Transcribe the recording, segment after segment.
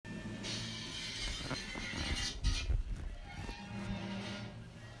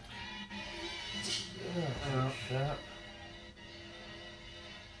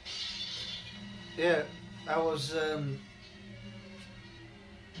Yeah, I was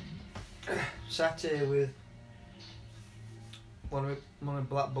sat here with one of the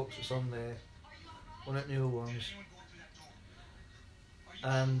black books that's on there, one of the new ones,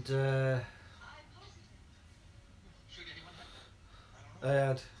 and I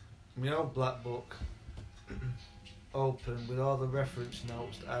had my old black book open with all the reference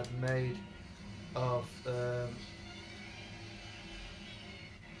notes that I'd made of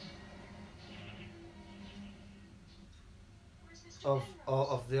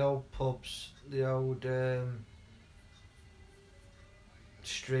of the old pubs, the old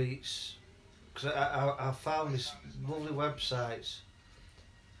streets, because I found this lovely websites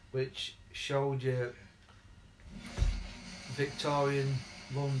which showed you Victorian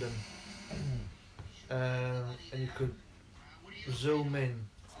London, and you could zoom in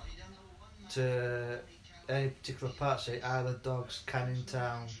to any particular part, say Isle of Dogs, Canning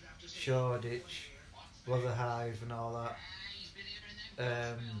Town, Shoreditch, Rotherhithe and all that,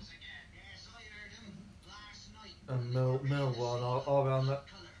 and Millwall, all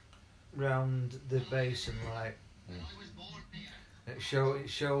around the basin, like. It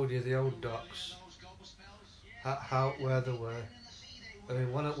showed you the old docks, how where they were. I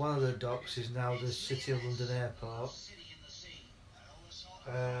mean, one of the docks is now the City of London Airport.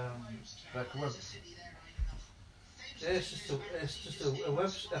 Like a web. Yeah, it's just a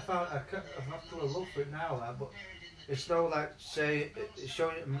web. I have to look for it now, but it's no like say it's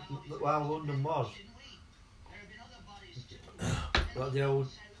showing it how London was, like the old.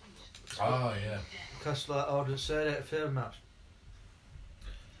 Oh yeah. Castle like Ordnance Survey field maps.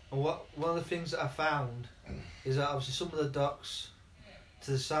 And one of the things that I found is that obviously some of the docks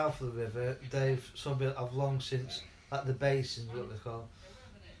to the south of the river, I've long since, like the basins, what they call,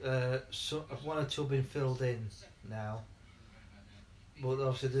 one or two have been filled in now, but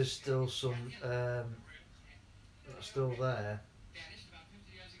obviously there's still some still there.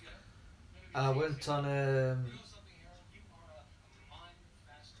 And I went on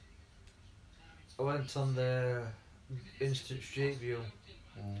the Instant Street View.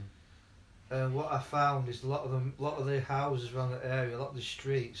 And what I found is a lot of the houses around the area, a lot of the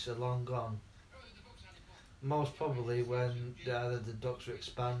streets are long gone. Most probably when either the docks were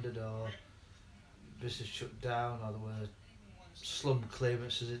expanded or business shut down, or there were slum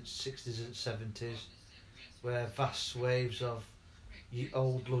clearances in the 60s and 70s, where vast swathes of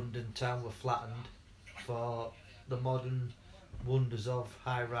old London town were flattened for the modern wonders of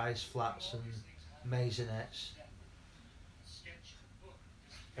high-rise flats and maisonettes.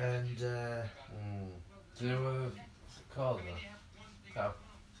 And do you know what's it called though?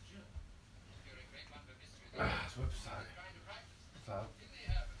 It's a website. So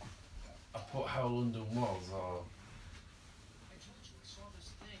I put how London was, or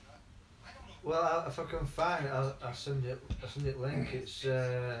well, if I can find it, I'll send you a link. It's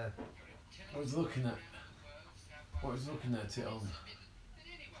I was looking at it on.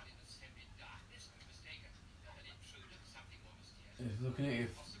 If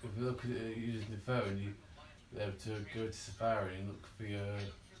you look at it using the phone, you're able to go to Safari and look for your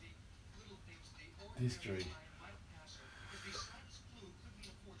history.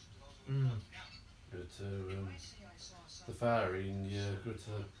 Go to Safari and you go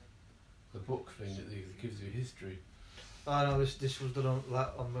to the book thing that gives you history. Oh no, this was done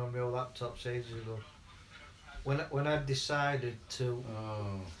on my old laptop ages ago. When I decided to,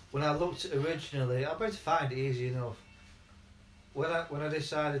 when I looked at originally, I better find it easy enough. When I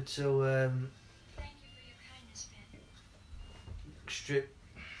decided to strip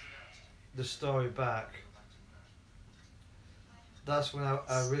the story back, that's when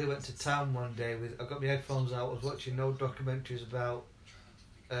I really went to town one day. I got my headphones out. I was watching no documentaries about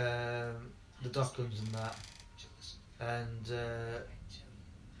the Docklands and that, and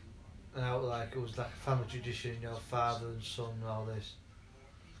it was like a family tradition, father and son and all this.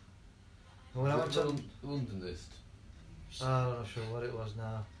 And when I went to London list. I'm not sure what it was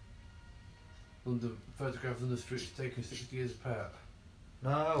now. London photographs on the streets taken 60 years apart.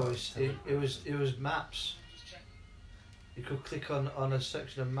 No, it was maps. You could click on a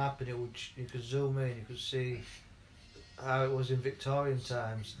section of map and you could zoom in. You could see how it was in Victorian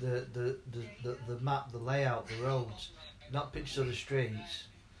times. The map, the layout, the roads, not pictures of the streets.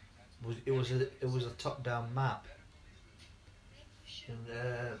 It was a top down map, and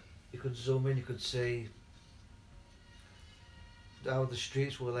you could zoom in. You could see how the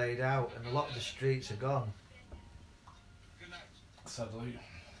streets were laid out, and a lot of the streets are gone. Sadly.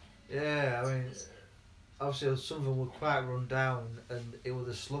 Yeah, I mean, obviously some of them were quite run down, and it was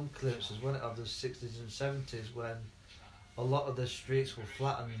the slum clearances, wasn't it, of the 60s and 70s when a lot of the streets were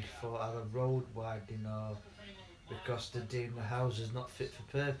flattened for either road widening or because they deemed the houses not fit for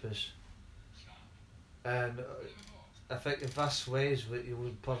purpose. And I think in vast swathes you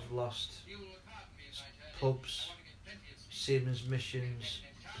would have lost pubs, seamen's missions,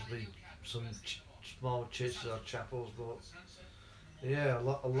 probably some small churches or chapels, but yeah, a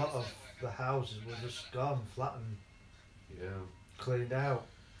lot of the houses were just gone, flattened, cleaned out.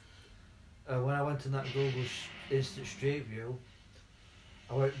 When I went on that Google Instant Street View,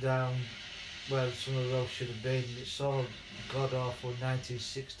 I went down where some of the roads should have been, and it's all god awful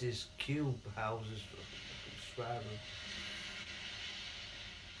 1960s cube houses. But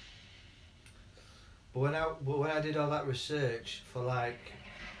when I did all that research for like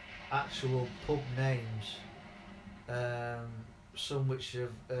actual pub names, some which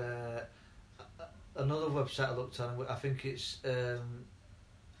have another website I looked on, I think it's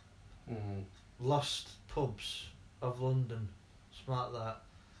Lost Pubs of London, something like that,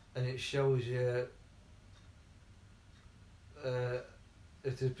 and it shows you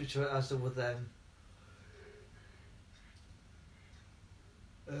if the picture as there were then.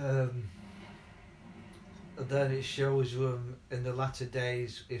 And then it shows them in the latter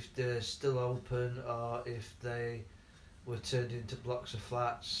days if they're still open or if they were turned into blocks of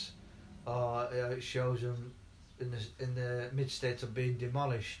flats, or it shows them in the mid state of being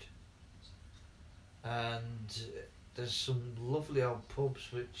demolished. And there's some lovely old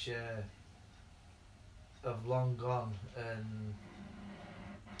pubs which have long gone, and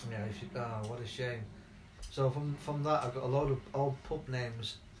what a shame. So from that I got a load of old pub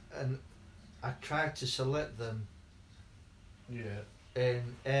names, and I tried to select them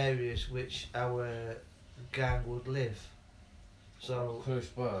in areas which our gang would live. So close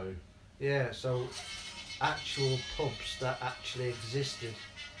by. Yeah, so actual pubs that actually existed.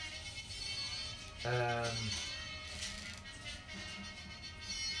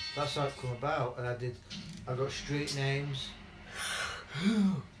 That's how it come about, and I got street names.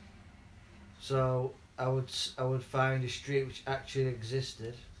 So I would find a street which actually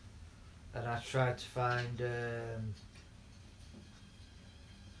existed, and I tried to find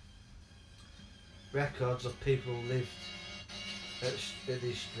records of people who lived at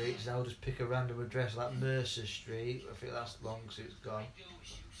these streets, and I'll just pick a random address like Mercer Street. I think that's long since gone.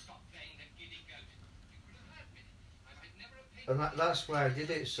 And that's why I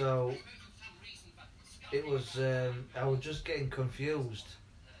did it, so it was, I was just getting confused,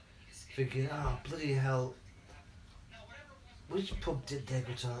 thinking, oh bloody hell, which pub did they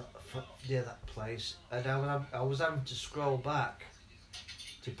go to near that place? And I was having to scroll back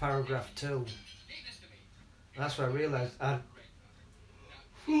to paragraph 2. And that's when I realised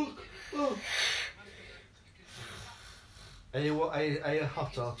Are you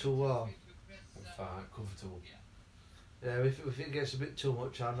hot or too warm? I'm fine, comfortable. Yeah, if it gets a bit too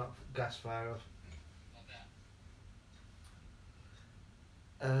much, I'll knock gas fire off.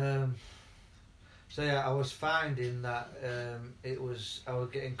 So yeah, I was finding that I was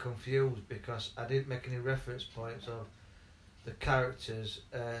getting confused because I didn't make any reference points of the characters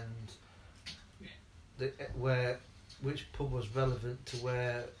and which pub was relevant to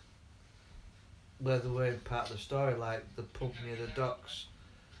where they were in part of the story, like the pub near the docks,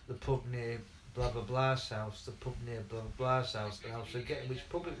 the pub near blah blah blah's house, the pub near blah blah blah's house, and I was forgetting which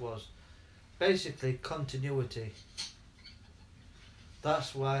pub it was. Basically, continuity.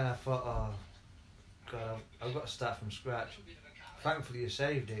 That's why I thought, oh God, I've got to start from scratch. Thankfully, you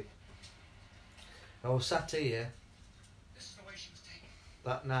saved it. I was sat here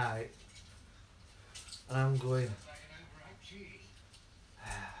that night, and I'm going,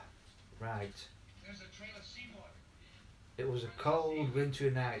 right. It was a cold wintry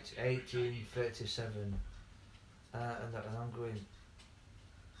night, 1837, and I'm going,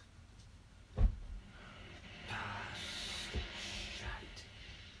 shite.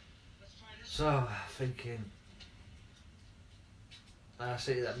 So, thinking, I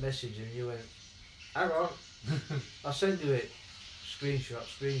sent you that message and you went, hang on, I'll send you it.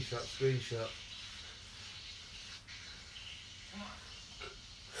 Screenshot.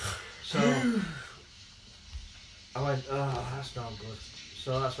 So, I went, oh, that's not good.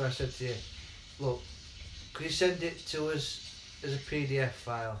 So that's why I said to you, look, could you send it to us as a PDF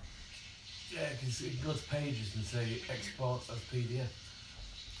file? Yeah, because it goes to pages and say export as PDF.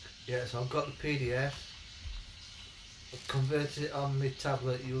 Yeah, so I've got the PDF. I've converted it on my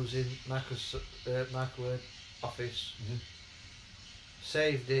tablet using Microsoft Office. Mm-hmm.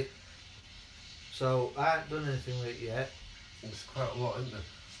 Saved it. So I haven't done anything with it yet. It's quite a lot, isn't there?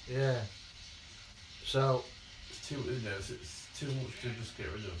 Yeah. So it's too much to just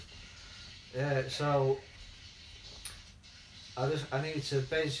get rid of. Yeah, so I need to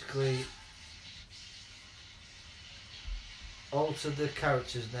basically alter the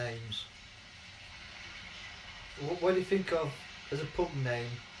characters' names. What do you think of as a pub name?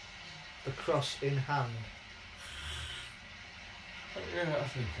 The Cross in Hand. Yeah,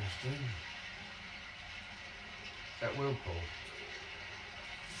 that's interesting. At Wilpole.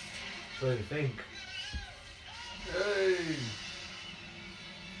 What do you think? Hey!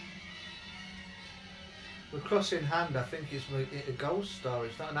 The Cross in Hand, I think it's a ghost story.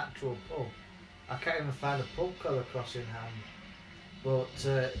 It's not an actual pub. I can't even find a pub called The Cross in Hand. But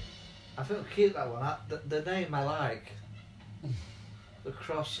I think I'll keep that one. The name I like. The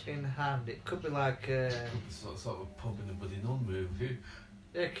Cross in Hand. It could be like. Sort of a pub in a bloody nun movie.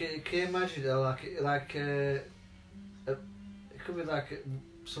 Yeah, can you imagine it? It could be like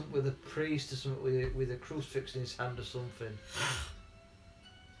something with a priest or something with a crucifix in his hand or something.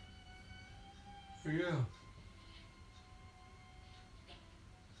 Yeah.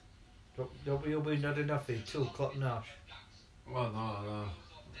 You'll be nodding off here, 2 o'clock now. Well, no.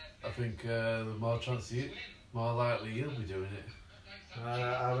 I think the more likely you'll be doing it.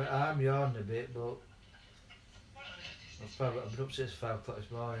 I'm yawning a bit, but I've been up since 5 o'clock this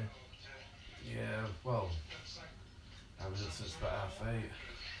morning. Yeah, well, I've been up since about 8:30.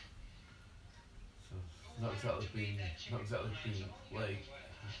 So not exactly being late. Not exactly as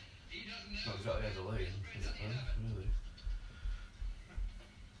a late, I suppose, really.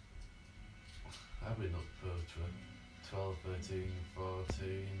 I've been up for 12, 13,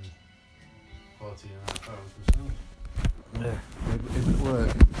 14 and a half hours myself. Yeah, it would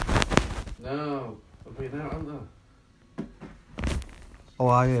work. No, I've been out, haven't I? Oh,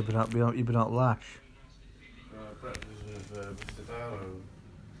 are you? You've been out Lash. Breakfast with Mr. Darrow.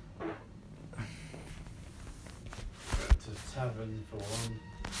 To Tavern for 1.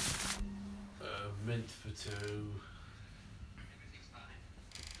 Mint for 2.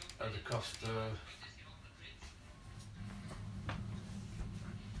 At the Costa.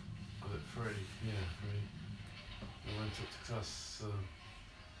 Was it 3? Yeah, 3. I went up to class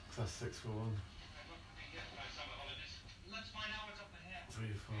 6 for 1. 3,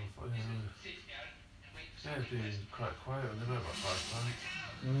 4, 5. Yeah, it's been quite quiet. I never about 5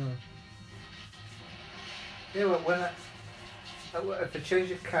 times. Yeah, well, if I change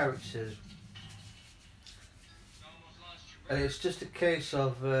the characters, and it's just a case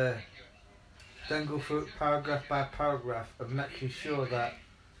of then go through it paragraph by paragraph and making sure that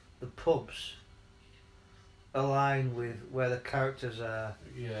the pubs align with where the characters are.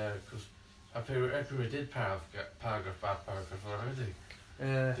 Yeah, because I feel we did paragraph by paragraph already.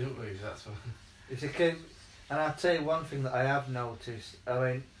 Yeah. Didn't we? That's what. It's a case, and I'll tell you one thing that I have noticed. I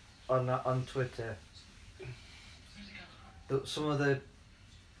mean, on Twitter, that some of the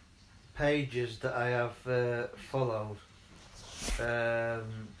pages that I have followed,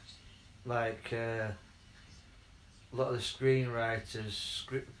 like a lot of the screenwriters,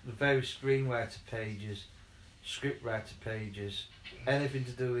 the very screenwriter pages, scriptwriter pages, anything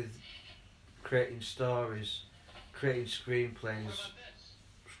to do with creating stories, creating screenplays,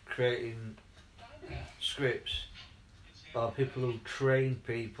 creating scripts, or people who train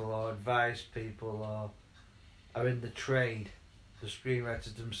people or advise people or are in the trade, the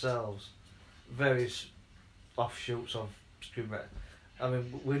screenwriters themselves, various offshoots of screenwriting. I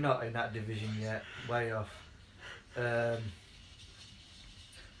mean, we're not in that division yet, way off.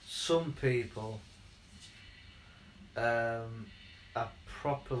 Some people are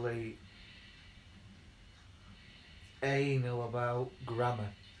properly anal about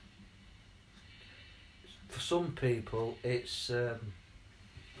grammar. For some people, it's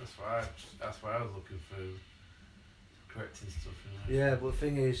That's why I was looking for correcting stuff. yeah. But the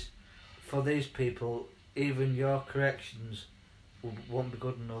thing is, for these people, even your corrections won't be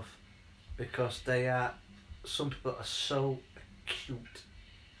good enough because they are. Some people are so acute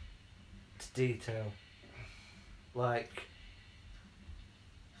to detail. Like,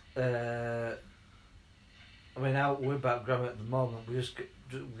 I mean, we're about grammar at the moment. We just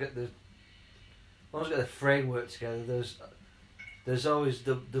get the. Once we get the framework together, there's always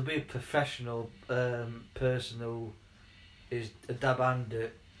there'll be a professional person who is a dab hand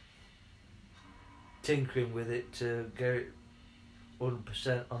at tinkering with it to get it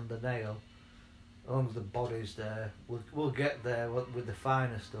 100% on the nail. As long as the body's there, we'll get there with the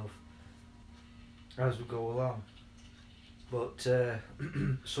finer stuff as we go along. But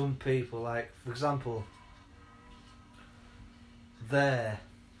some people, like for example, there.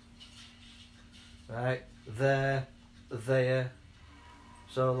 Right, there.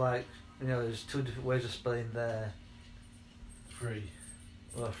 So like, there's 2 different ways of spelling there. 3.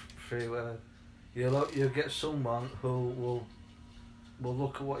 Or 3, whatever. You'll get someone who will will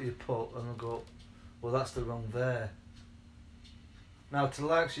look at what you put and they'll go, well, that's the wrong there. Now, to the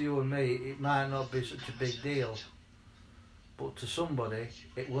likes of you and me, it might not be such a big deal, but to somebody,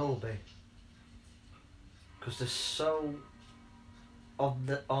 it will be. Because they're so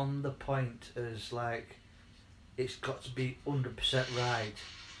on the point as like, it's got to be 100% right.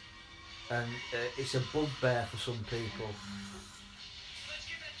 And it's a bugbear for some people.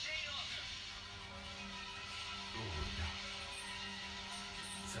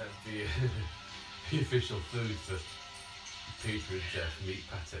 Is that the official food for Peter and Jeff, meat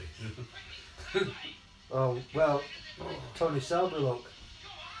pate? Oh, well, Tony Selby, look.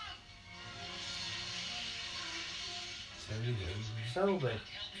 Tony Selby.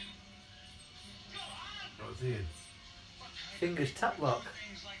 What's he in? Fingers tap lock.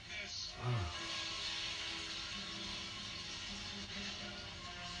 Oh.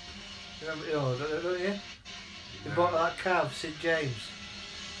 Remember, don't you? You bought that car for Sid James.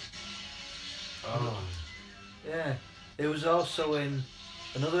 Oh. Yeah. It was also in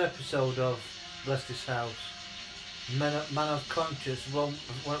another episode of Bless This House, Man of Conscience, one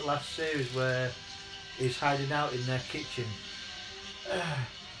last series where he's hiding out in their kitchen.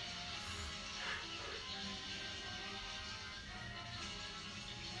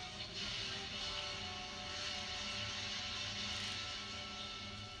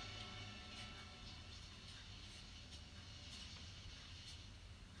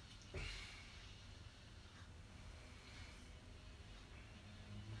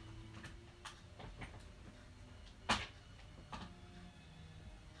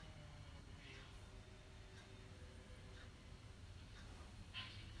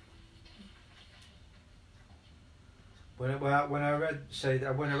 When I read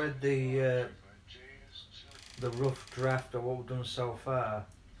the rough draft of what we've done so far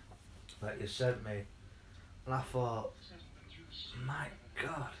that you sent me, and I thought, my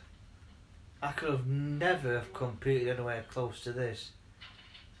God, I could have never have competed anywhere close to this,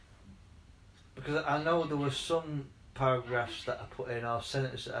 because I know there were some paragraphs that I put in or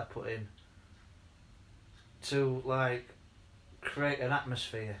sentences that I put in to like create an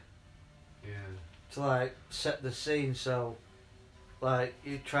atmosphere. Yeah. To like set the scene, so like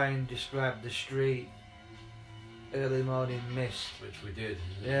you try and describe the street, early morning mist, Which we did.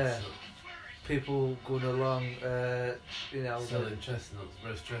 Yeah. So, people going along, selling chestnuts,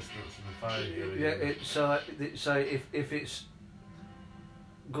 roast chestnuts in the fire. Yeah, so if it's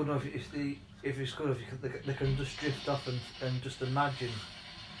good enough, if it's good enough, they can just drift off and just imagine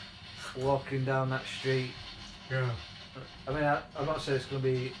walking down that street. Yeah. I mean, I'm not saying it's going to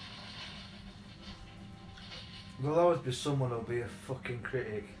be. There'll always be someone who'll be a fucking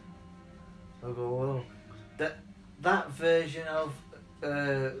critic. They'll go, well, that version of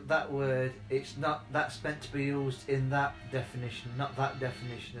that word, that's meant to be used in that definition, not that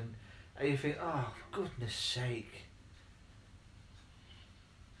definition. And you think, oh, goodness sake.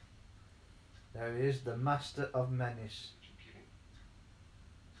 There he is, the master of menace.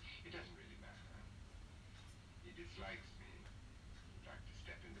 It doesn't really matter. He dislikes me. He'd like to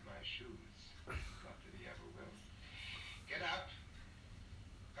step into my shoes. Not that he ever will. Get up.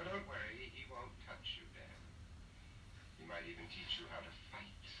 Oh, don't worry. He won't touch you, Dan. He might even teach you how to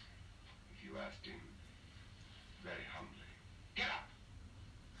fight. If you asked him very humbly. Get up!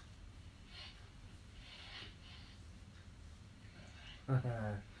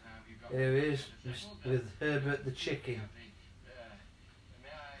 Here he is, with Herbert the chicken. May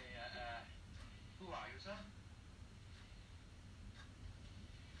I, who are you, sir?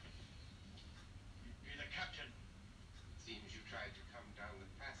 You're the captain. Seems you tried to come down the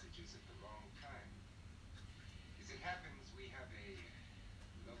passages at the wrong time. As it happens, we have a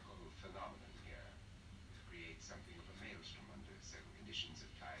local phenomenon here. It creates something of a maelstrom under certain conditions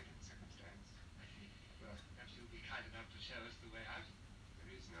of tide and circumstance. Well, perhaps you'll be kind enough to show us the way out.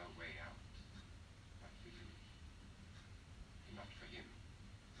 There is no way out. Not for you. Not for him.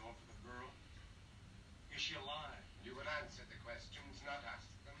 Nor for the girl. Is she alive? You will answer the questions, not ask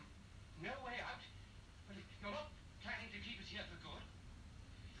them. No way out? But you're not planning to keep us here for good?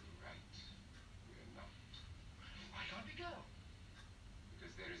 You're right. We're not. Why can't we go?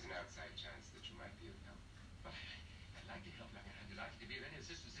 Because there is an outside chance that you might be of help. But I'd like to help. I'd be delighted to be of any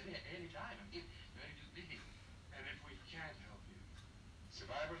assistance at any time. I'm very too busy. And if we can't help you?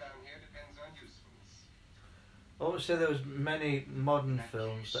 Survival down here depends on usefulness. I won't say there was many modern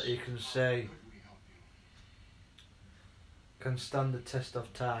films that you can say Could we help you? can stand the test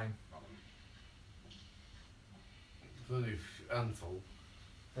of time. Bloody handful.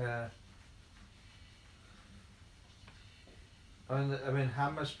 Yeah. I mean,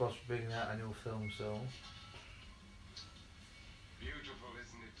 Hammer's supposed to be bringing out a new film, so. Beautiful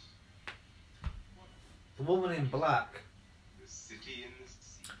The Woman in Black The City in the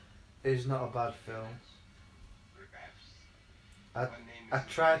Sea. is not a bad film. Perhaps. I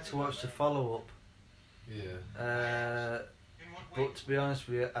tried to watch the follow-up, Yeah. In what way? but to be honest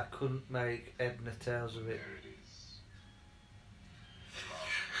with you, I couldn't make head nor tails of it. There it is.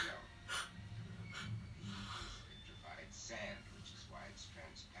 Volcano. Vitrified sand, which is why it's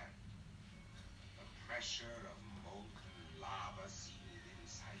transparent. The pressure of molten lava sealed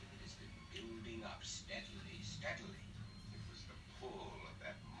inside of it has been building up steadily, steadily. It was the pull of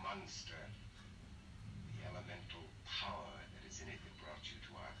that monster, the elemental power that is in it that brought you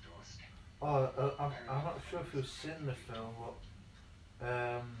to our doorstep. I'm not sure if you've seen the film, but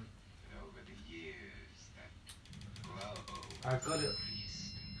And over the years, that glow I got it.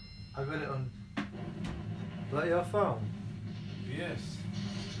 increased. I got it on. Is that your phone? Yes.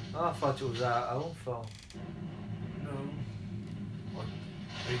 Oh, I thought it was our own phone. No. What?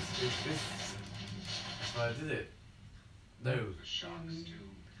 It's this. That's why I did it. No. The shocks too,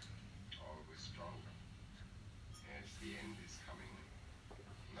 always stronger. Yes, the end is coming.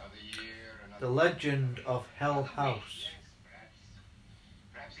 Another year, another. The Legend of Hell another week, House. Yes,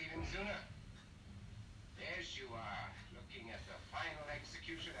 perhaps even sooner. Yes, you are looking at the final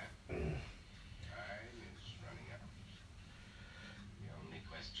executioner. Time is running out. The only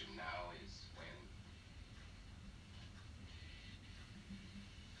question now is when.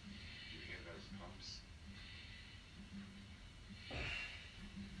 You hear those pumps?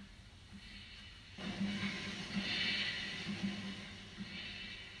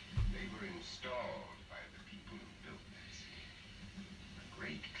 They were installed by the people who built that city. A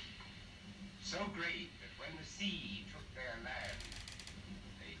great people. So great that when the sea took their land,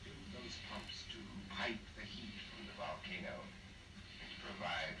 they built those pumps to pipe the heat from the volcano and to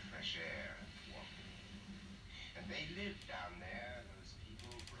provide fresh air and water. And they lived down there, those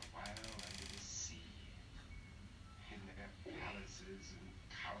people, for a while under the sea, in their palaces and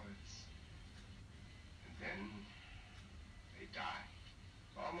towers. And then they died,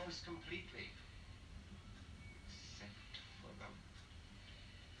 almost completely, except for the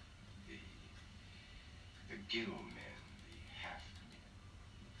gill men, the half men,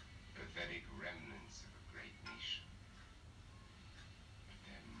 pathetic remnants of a great nation. But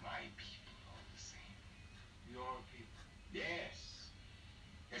they're my people all the same. Your people? Yes.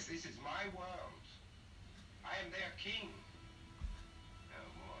 Yes, this is my world. I am their king. No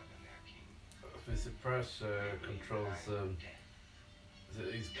more than their king. Mr. Press controls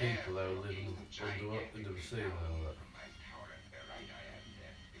these people that are living under the sea and all that.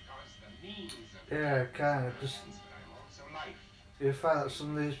 Yeah, kind of. Just you find that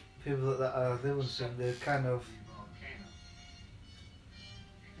some of these people that are living in, they're kind of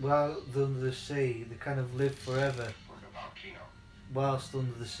well under the sea. They kind of live forever whilst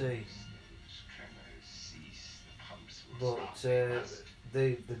under the sea. But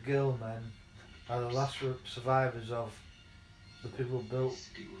the gill men are the last survivors of the people who built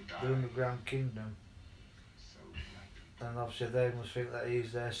the underground kingdom, and obviously they must think that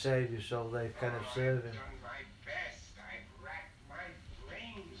he's their saviour, so they kind of serve him. I've done my best. I've racked my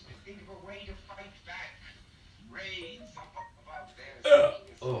brains to think of a way to fight back. Raids above their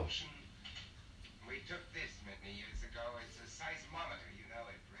assumption. We took this many years ago. It's a seismometer, you know.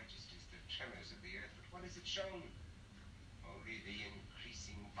 It registers the tremors of the earth. But what has it shown? Only the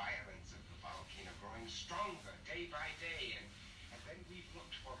increasing violence of the volcano growing stronger day by day. And then we've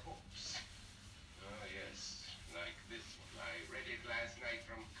looked for hooks. Oh, yes. Like this one. I read it last night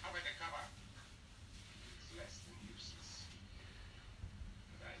from cover to cover. It's less than useless.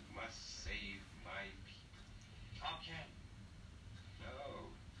 But I must save my people. How can? No.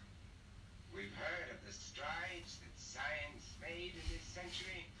 We've heard of the strides that science made in this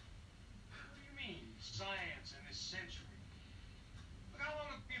century. What do you mean, science in this century? Look how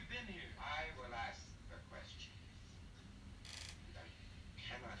long have you been here? I will ask the questions. And I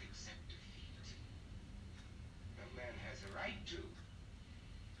cannot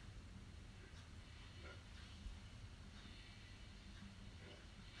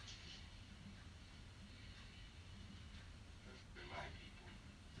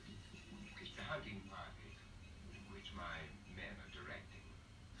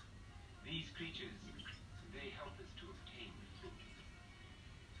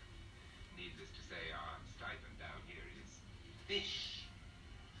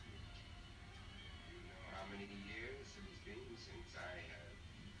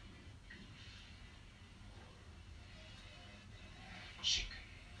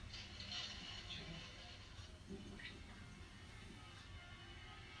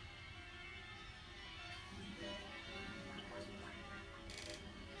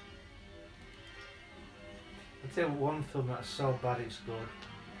tell you one film that's so bad it's good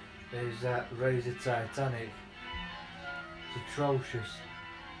is Raise the Titanic. It's atrocious.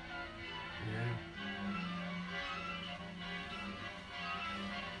 Yeah.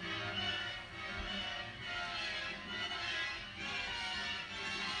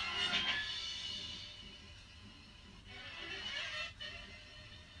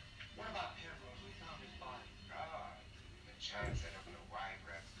 What about Harold? We found his body. Ah, the chance. I don't know why.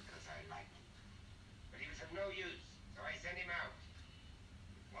 Perhaps because I liked him. But he was of no use, so I sent him out.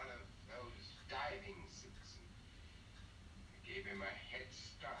 One of those diving suits. I gave him a head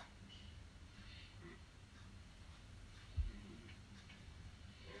start.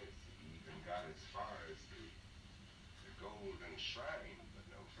 Yes, he even got as far as the Golden Shrine, but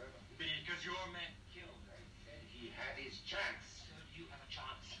no further. Because your man killed. I said he had his chance. So do you have a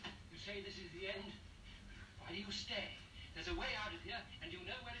chance? You say this is the end? Why do you stay? There's a way out of here, and you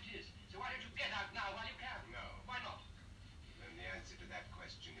know where it is. So why don't you get out now while you can? No. Why not? You'll learn the answer to that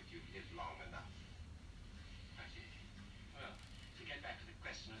question if you live long enough. I see. Well, to get back to the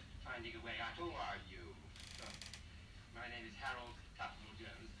question of finding a way out. Who are you? My name is Harold Tufnell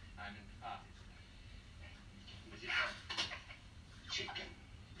Jones. I'm an artist. This is Chicken.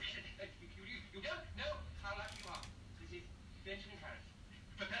 you don't know how lucky you are. This is Benjamin Harris.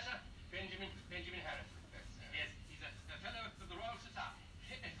 Professor Benjamin Harris. Yes, he's a fellow of the Royal Society.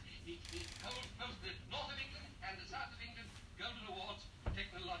 He holds the North of England and the South of England Golden Awards for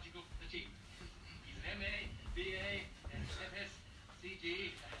technological achievement. He's an MA, BA, FS,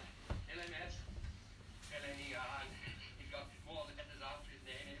 CG, LMS, LNER. He's got more letters after his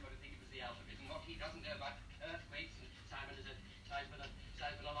name. Anybody think it was the alphabet? And what he doesn't know about earthquakes and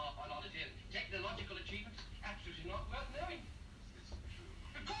seismology and technological achievement, absolutely not worth knowing.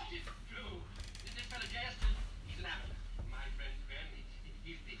 Of course it's true. This fellow Jasper, he's an amateur. My friend Ben,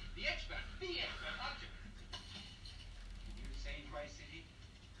 he's the expert, aren't you? You saved my city?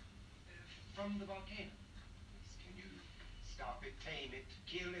 From the volcano. Can you stop it, tame it,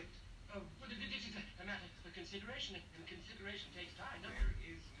 kill it? Oh, well, this is a matter of consideration, and consideration takes time. No, There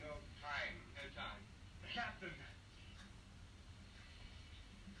is no time. no time. Captain.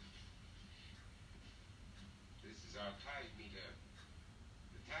 This is our tide meter.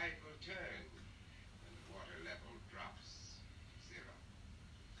 The tide will turn when the water level drops 0.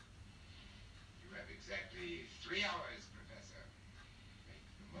 You have exactly 3 hours, Professor. Make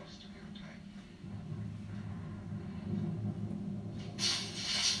the most of your time.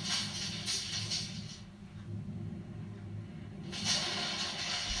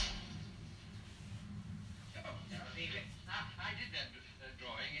 Oh, now, David, I did that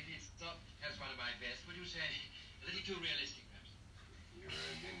drawing. It's not as one of my best. Would you say a little too realistic, perhaps? You're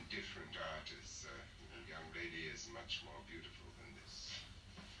an indifferent artist, sir. The young lady is much more beautiful than this.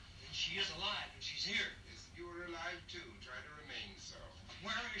 And she is alive, and she's here. Yes, you are alive too. Try to remain so.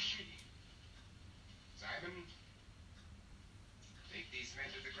 Where is she? Simon, take these men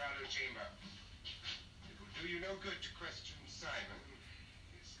to the grotto chamber. It will do you no good to question Simon.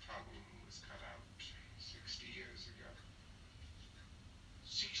 His tongue was cut out 60 years ago.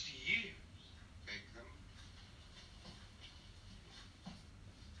 60 years. Take them.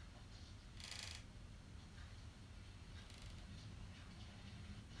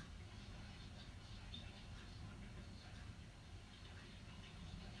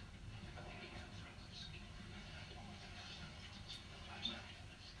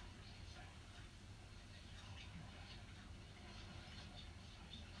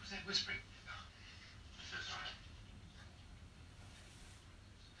 Who's that whispering?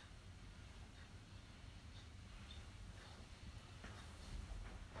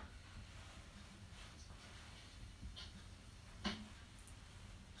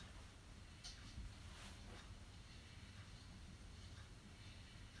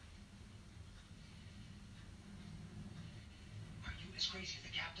 Are you as crazy as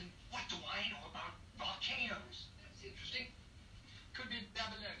the captain? What do I know about volcanoes? That's interesting. Could be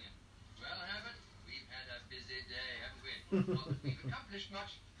Babylonian. Well, Herbert, we've had a busy day, haven't we? Not that we've accomplished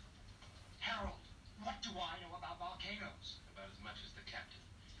much. Harold, what do I know about volcanoes? About as much as the captain,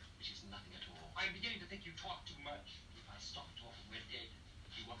 which is nothing at all. I'm beginning to think you talk too much. If I stop talking, we're dead.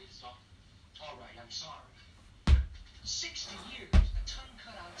 Do you want me to stop? All right, I'm sorry. 60 years? A tongue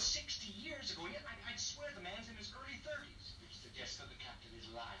cut out 60 years ago. Yet I'd swear the man's in his early 30s. Which suggests that the captain is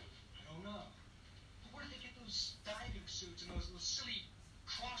lying. I don't know. But where did they get those diving suits and those silly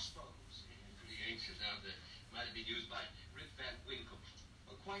crossbows? Pretty ancient out there. Might have been used by Rip Van Winkle.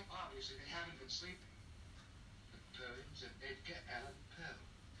 Well, quite obviously they haven't been sleeping. The poems of Edgar Allan Poe.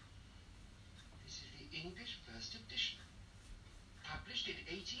 This is the English first edition. Published in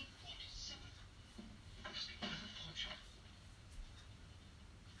 1847. must be one of the fortune.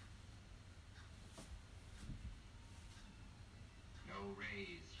 No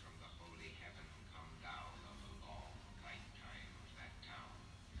rays from the holy heaven come down on the long lifetime of that town.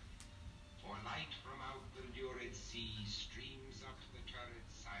 For light from out the lurid sea streams up the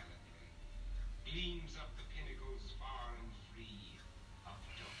turrets silently, gleams up the pinnacles far and free, up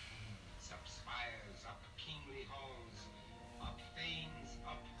domes, up spires, up kingly halls, up fanes,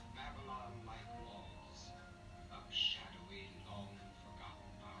 up Babylon-like walls, up shadowy, long-forgotten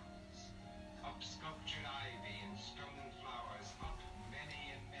paths, up sculptured ivy and stone flowers, up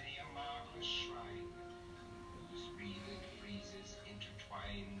many and many a marvelous shrine, whose wreathed friezes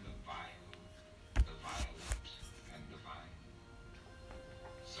intertwine the vile, the violet, and the vine.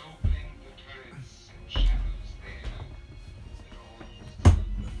 So blend the turrets and shadows there, that all is blue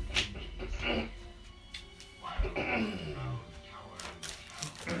and while the proud tower in the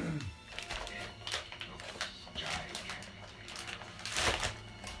town, dead looks gigantically down.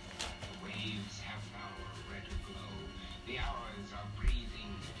 The waves have now a redder glow, the hours are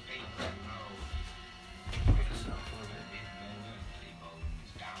breathing faint and low. With no earthly moans,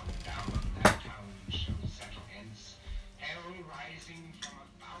 down, down that town shall settle hence, hell rising from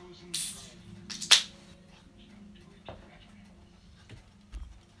 1,000 thrones shall do it reverence.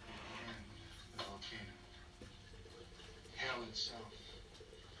 And the volcano. Hell itself.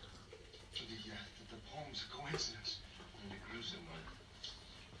 The poem's a coincidence. And the gruesome one.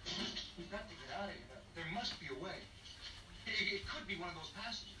 We've got to get out of here. There must be a way. It could be one of those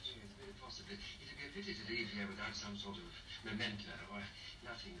passages. Yes, very possibly. It'd be a pity to leave here without some sort of memento or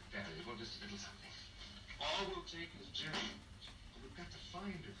nothing valuable, just a little something. All we'll take is Jerry. We've got to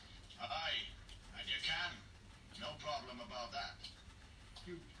find her. Aye, and you can. No problem about that.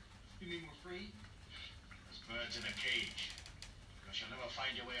 You mean we're free? There's birds in a cage. Because you'll never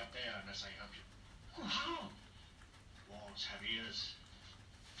find your way up there unless I help you. Well, how? Walls have ears.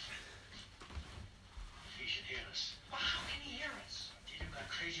 If he should hear us, Well, how can he hear us? I'm dealing with a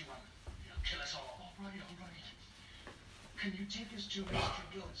crazy one. He'll kill us all. All right, all right. Can you take us to Mr.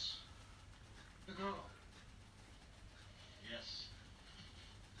 Gillis? The girl. Yes.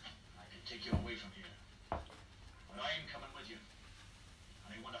 I can take you away from here. But I ain't coming with you.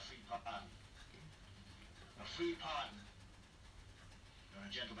 And I want a free pardon. A free pardon. You're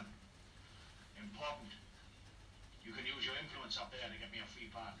a gentleman. Important. You can use your influence up there to get me a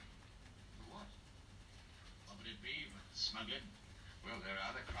free pardon. For what? What would it be but smuggling? Well, there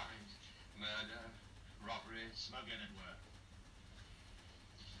are other crimes. Murder, robbery. Smuggling it were.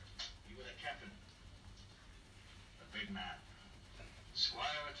 You were the captain. The big man.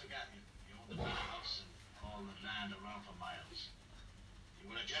 Squire of Tregathion. You owned the big house and all the land around for miles.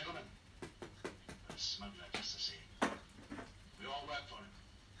 You were a gentleman. A smuggler just the same. We all worked for him.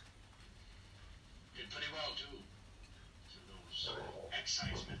 Did pretty well too. Till those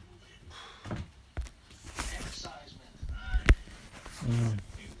excisemen moved in. Excisemen. Aye.